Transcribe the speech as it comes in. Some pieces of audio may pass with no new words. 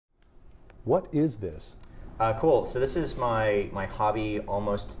What is this? Cool. So this is my hobby,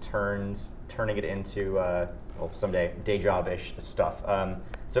 almost turning it into well, someday day job-ish stuff.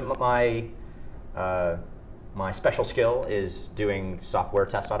 So my special skill is doing software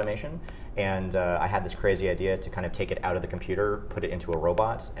test automation, and I had this crazy idea to kind of take it out of the computer, put it into a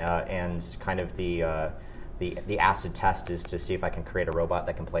robot, and kind of the acid test is to see if I can create a robot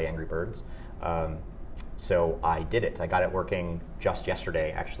that can play Angry Birds. So I did it. I got it working just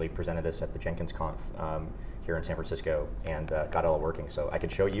yesterday. Actually presented this at the Jenkins Conf here in San Francisco, and got it all working. So I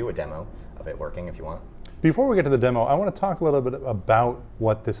could show you a demo of it working if you want. Before we get to the demo, I want to talk a little bit about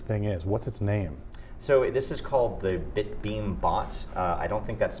what this thing is. What's its name? So this is called the BitBeam bot. I don't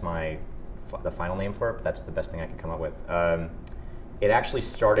think that's the final name for it, but that's the best thing I could come up with. It actually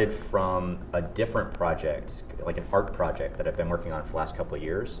started from a different project, like an art project that I've been working on for the last couple of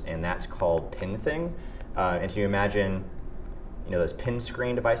years, and that's called PinThing. And if you imagine, those pin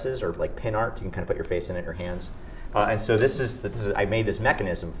screen devices or like pin art, you can kind of put your face in it, your hands. And so this is I made this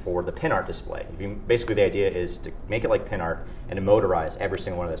mechanism for the pin art display. Basically, the idea is to make it like pin art and to motorize every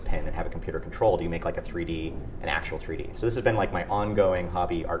single one of those pins and have it computer controlled. You make like an actual 3D. So this has been like my ongoing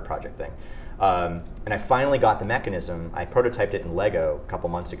hobby art project thing. And I finally got the mechanism. I prototyped it in Lego a couple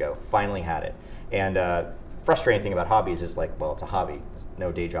months ago. Finally had it. And frustrating thing about hobbies is like, well, it's a hobby.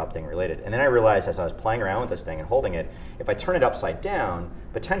 No day job thing related. And then I realized as I was playing around with this thing and holding it, if I turn it upside down,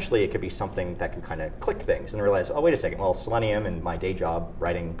 potentially it could be something that could kind of click things. And I realized, oh, wait a second, well, Selenium and my day job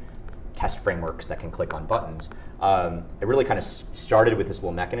writing test frameworks that can click on buttons, it really kind of started with this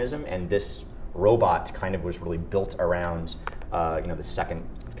little mechanism, and this robot kind of was really built around the second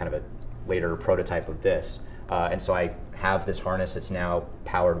kind of a later prototype of this. And so I have this harness that's now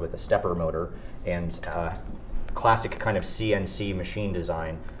powered with a stepper motor and classic kind of CNC machine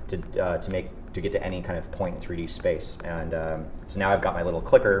design to get to any kind of point in 3D space. And so now I've got my little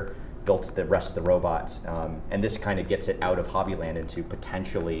clicker, built the rest of the robots, and this kind of gets it out of Hobbyland into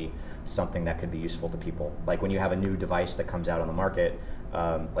potentially something that could be useful to people. Like when you have a new device that comes out on the market,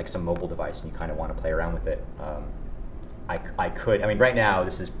 like some mobile device, and you kind of want to play around with it. I mean, right now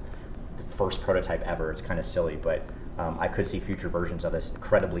this is the first prototype ever. It's kind of silly, but I could see future versions of this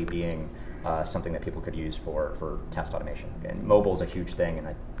incredibly being something that people could use for test automation. And mobile is a huge thing,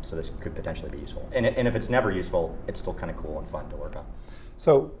 and so this could potentially be useful. And if it's never useful, it's still kind of cool and fun to work on.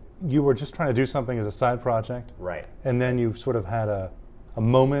 So you were just trying to do something as a side project? Right. And then you sort of had a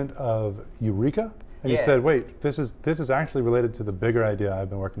moment of Eureka? And you said, wait, this is actually related to the bigger idea I've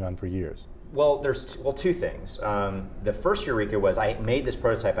been working on for years. Well, there's two things. The first Eureka was I made this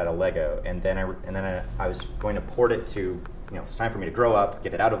prototype out of Lego, and then I was going to port it to, it's time for me to grow up,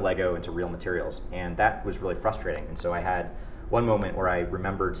 get it out of Lego into real materials, and that was really frustrating. And so I had one moment where I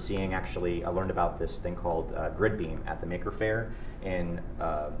remembered seeing, I learned about this thing called GridBeam at the Maker Faire in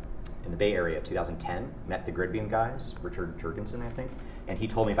the Bay Area, 2010. Met the GridBeam guys, Richard Jurgensen, I think, and he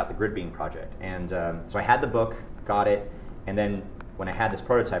told me about the GridBeam project. And so I had the book, got it, and then when I had this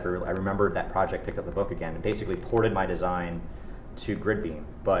prototype, I remembered that project, picked up the book again, and basically ported my design to GridBeam.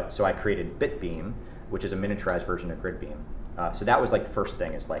 So I created BitBeam, which is a miniaturized version of GridBeam. So that was like the first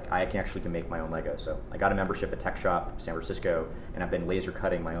thing, is like I can actually make my own Lego. So I got a membership at Tech Shop, San Francisco, and I've been laser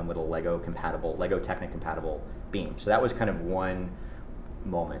cutting my own little Lego Technic compatible beam. So that was kind of one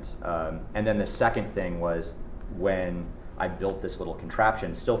moment. And then the second thing was when I built this little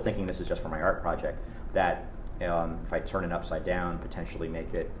contraption, still thinking this is just for my art project, that if I turn it upside down, potentially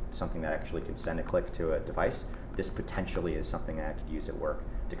make it something that actually can send a click to a device, this potentially is something that I could use at work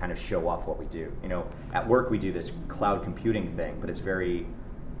to kind of show off what we do. At work we do this cloud computing thing, but it's very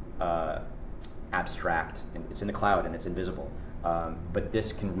abstract, and it's in the cloud and it's invisible. But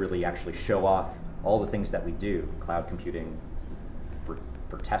this can really actually show off all the things that we do, cloud computing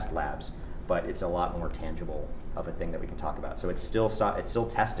for test labs, but it's a lot more tangible of a thing that we can talk about. So it's still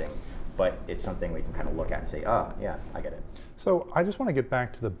testing, but it's something we can kind of look at and say, oh, yeah, I get it. So I just want to get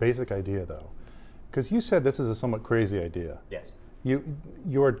back to the basic idea, though, because you said this is a somewhat crazy idea. Yes.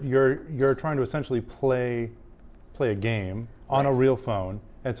 You're trying to essentially play a game on a real phone,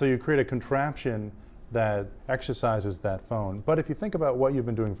 and so you create a contraption that exercises that phone. But if you think about what you've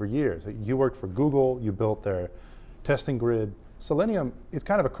been doing for years, you worked for Google, you built their testing grid. Selenium is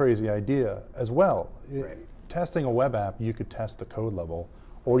kind of a crazy idea as well. Right. Testing a web app, you could test the code level,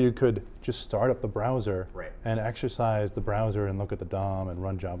 or you could just start up the browser and exercise the browser and look at the DOM and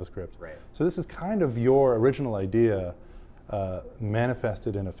run JavaScript. Right. So this is kind of your original idea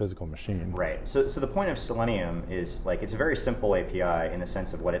manifested in a physical machine. Right. So the point of Selenium is it's a very simple API in the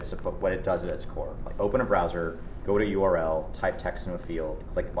sense of what it does at its core. Like open a browser, go to a URL, type text in a field,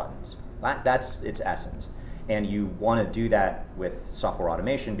 click buttons. That's its essence. And you want to do that with software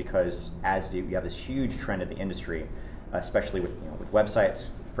automation because as you have this huge trend in the industry, especially with with websites,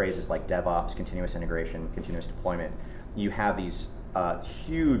 phrases like DevOps, continuous integration, continuous deployment, you have these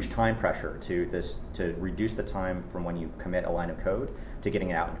huge time pressure to reduce the time from when you commit a line of code to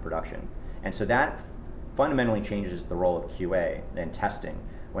getting it out into production. And so that fundamentally changes the role of QA and testing.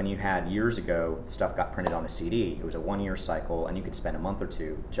 When you had years ago, stuff got printed on a CD, it was a 1-year cycle, and you could spend a month or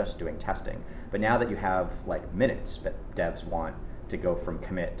two just doing testing. But now that you have like minutes that devs want to go from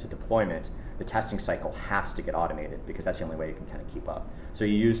commit to deployment, the testing cycle has to get automated because that's the only way you can kind of keep up. So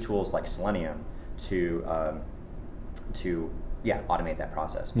you use tools like Selenium to automate that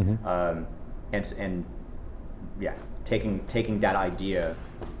process. And taking that idea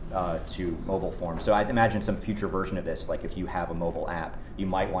to mobile form. So I imagine some future version of this, like if you have a mobile app, you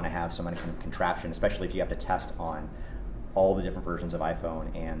might want to have some kind of contraption, especially if you have to test on all the different versions of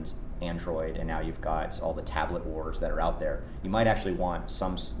iPhone and Android, and now you've got all the tablet wars that are out there. You might actually want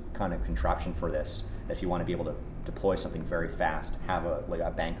some kind of contraption for this if you want to be able to deploy something very fast, have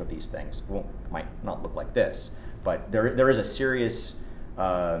a bank of these things. It might not look like this, but there is a serious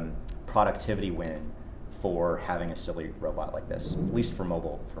productivity win for having a silly robot like this, at least for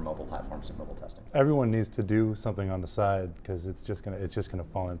mobile platforms and mobile testing. Everyone needs to do something on the side because it's just gonna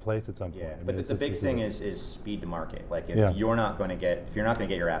fall in place at some point. Yeah, but the big thing is speed to market. Like if you're not going to get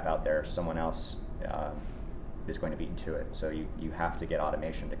your app out there, someone else is going to beat into it. So you have to get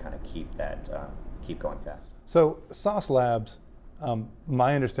automation to kind of keep going fast. So Sauce Labs,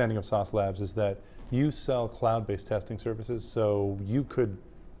 my understanding of Sauce Labs is that you sell cloud-based testing services. So you could,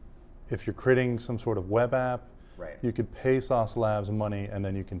 if you're creating some sort of web app, right, you could pay Sauce Labs money, and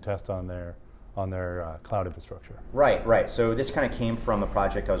then you can test on their cloud infrastructure. Right. So this kind of came from a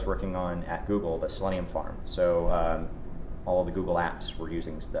project I was working on at Google, the Selenium farm. So all of the Google apps were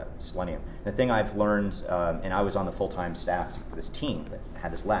using the Selenium. The thing I've learned, and I was on the full-time staff of this team that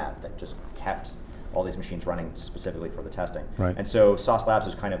had this lab that just kept all these machines running specifically for the testing. Right. And so Sauce Labs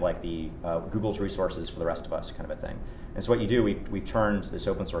is kind of like the Google's resources for the rest of us kind of a thing. And so what you do, we've turned this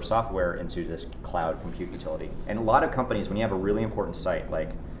open source software into this cloud compute utility. And a lot of companies, when you have a really important site,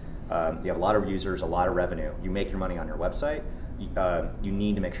 like you have a lot of users, a lot of revenue, you make your money on your website, you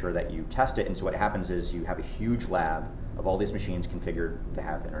need to make sure that you test it. And so what happens is you have a huge lab of all these machines configured to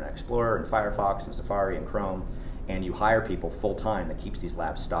have Internet Explorer and Firefox and Safari and Chrome, and you hire people full-time that keeps these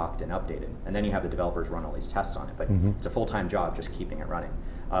labs stocked and updated. And then you have the developers run all these tests on it. But it's a full-time job just keeping it running.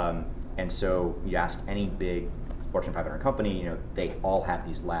 And so you ask any big Fortune 500 company, they all have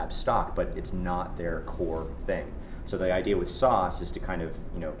these labs stocked, but it's not their core thing. So the idea with Sauce is to kind of,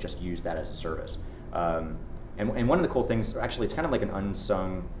 just use that as a service. And one of the cool things, actually, it's kind of like an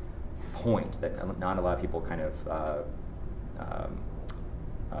unsung point that not a lot of people kind of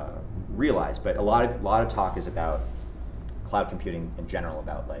realize, but a lot of talk is about cloud computing in general,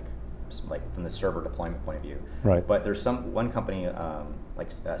 about like from the server deployment point of view. Right. But there's one company like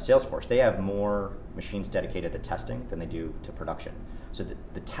Salesforce. They have more machines dedicated to testing than they do to production. So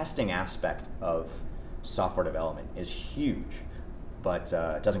the testing aspect of software development is huge, but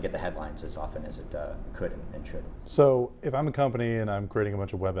it doesn't get the headlines as often as it could and should. So if I'm a company and I'm creating a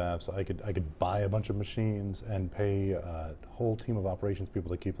bunch of web apps, I could buy a bunch of machines and pay a whole team of operations people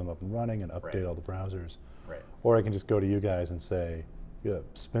to keep them up and running and update all the browsers. Right. Or I can just go to you guys and say,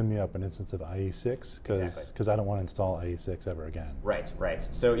 spin me up an instance of IE6 because I don't want to install IE6 ever again. Right.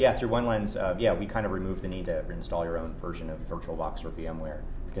 So through OneLens, we kind of remove the need to install your own version of VirtualBox or VMware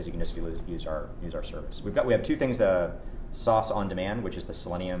because you can just use our service. We have two things. Sauce On Demand, which is the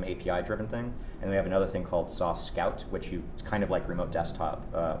Selenium API-driven thing, and then we have another thing called Sauce Scout, which it's kind of like remote desktop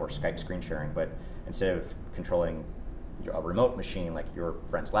or Skype screen sharing, but instead of controlling a remote machine like your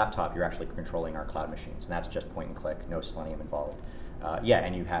friend's laptop, you're actually controlling our cloud machines, and that's just point and click, no Selenium involved.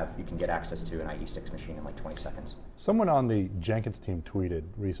 And you can get access to an IE6 machine in like 20 seconds. Someone on the Jenkins team tweeted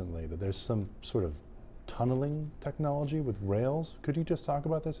recently that there's some sort of tunneling technology with Rails. Could you just talk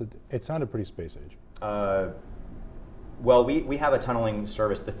about this? It sounded pretty space age. Well, we have a tunneling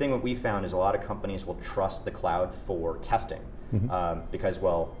service. The thing that we found is a lot of companies will trust the cloud for testing because,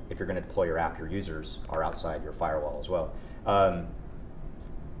 well, if you're going to deploy your app, your users are outside your firewall as well. But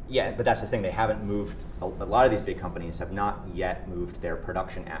that's the thing. They haven't moved. A lot of these big companies have not yet moved their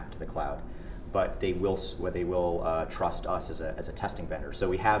production app to the cloud, but they will trust us as a testing vendor. So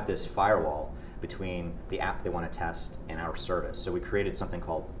we have this firewall between the app they want to test and our service. So we created something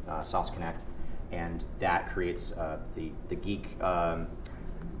called Sauce Connect. And that creates the geek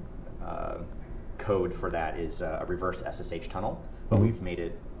code for that is a reverse SSH tunnel, but we've made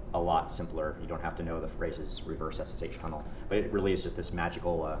it a lot simpler. You don't have to know the phrases reverse SSH tunnel, but it really is just this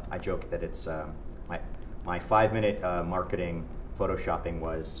magical. I joke that it's my 5-minute marketing photoshopping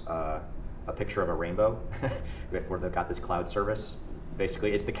was a picture of a rainbow where they've got this cloud service.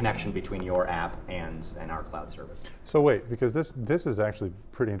 Basically, it's the connection between your app and our cloud service. So wait, because this is actually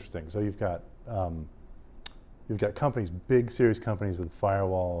pretty interesting. So you've got companies, big serious companies with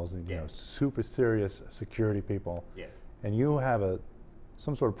firewalls and super serious security people. Yeah. And you have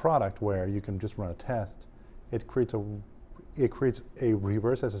some sort of product where you can just run a test. It creates a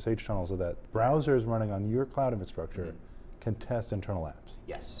reverse SSH tunnel so that browsers running on your cloud infrastructure can test internal apps.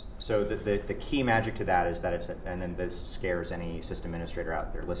 Yes. So the key magic to that is that and then this scares any system administrator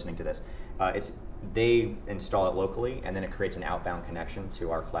out there listening to this, they install it locally, and then it creates an outbound connection to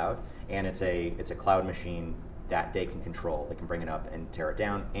our cloud, and it's a cloud machine that they can control. They can bring it up and tear it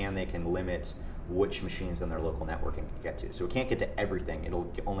down, and they can limit which machines on their local networking can get to. So it can't get to everything.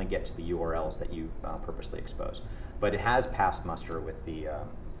 It'll only get to the URLs that you purposely expose. But it has passed muster with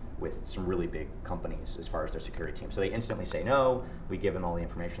some really big companies as far as their security team. So they instantly say no. We give them all the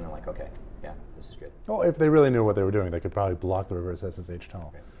information. They're like, okay, yeah, this is good. Well, if they really knew what they were doing, they could probably block the reverse SSH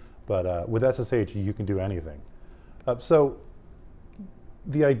tunnel. Okay. But with SSH, you can do anything. So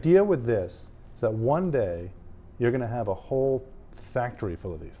the idea with this is that one day you're going to have a whole factory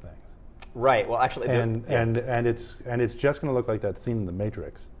full of these things. Right. Well, actually, and it's just going to look like that scene in The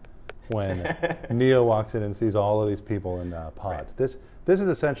Matrix when Neo walks in and sees all of these people in pods. Right. This is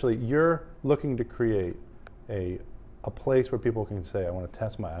essentially, you're looking to create a place where people can say, I want to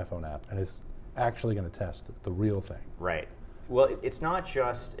test my iPhone app, and it's actually going to test the real thing. Right. Well, it's not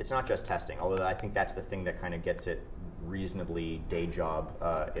just testing, although I think that's the thing that kind of gets it reasonably day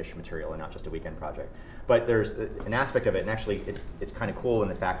job-ish material and not just a weekend project. But there's an aspect of it, and actually it's kind of cool in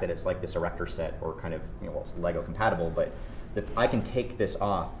the fact that it's like this erector set, or kind of, well, it's Lego compatible, but I can take this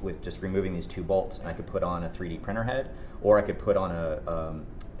off with just removing these 2 bolts, and I could put on a 3D printer head, or I could put on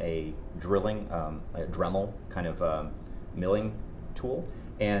a drilling, a Dremel kind of milling tool.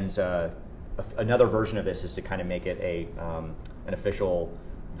 And another version of this is to kind of make it an official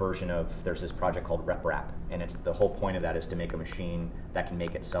version of, there's this project called RepWrap, and the whole point of that is to make a machine that can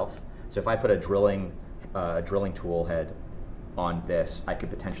make itself. So if I put a drilling tool head on this, I could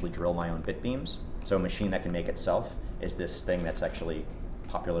potentially drill my own bit beams. So a machine that can make itself is this thing that's actually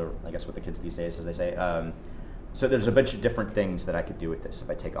popular, I guess, with the kids these days, as they say. So there's a bunch of different things that I could do with this if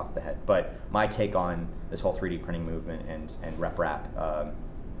I take off the head. But my take on this whole 3D printing movement and RepWrap,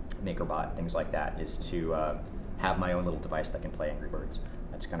 MakerBot, things like that, is to have my own little device that can play Angry Birds.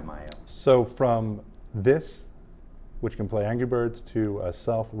 That's kind of my... So from this, which can play Angry Birds, to a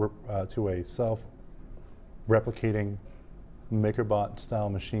self-replicating MakerBot style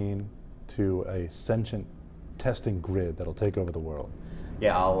machine, to a sentient testing grid that'll take over the world.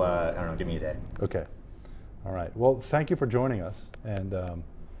 Yeah, I don't know, give me a day. Okay. All right. Well, thank you for joining us, and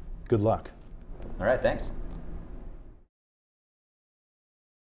good luck. All right, thanks.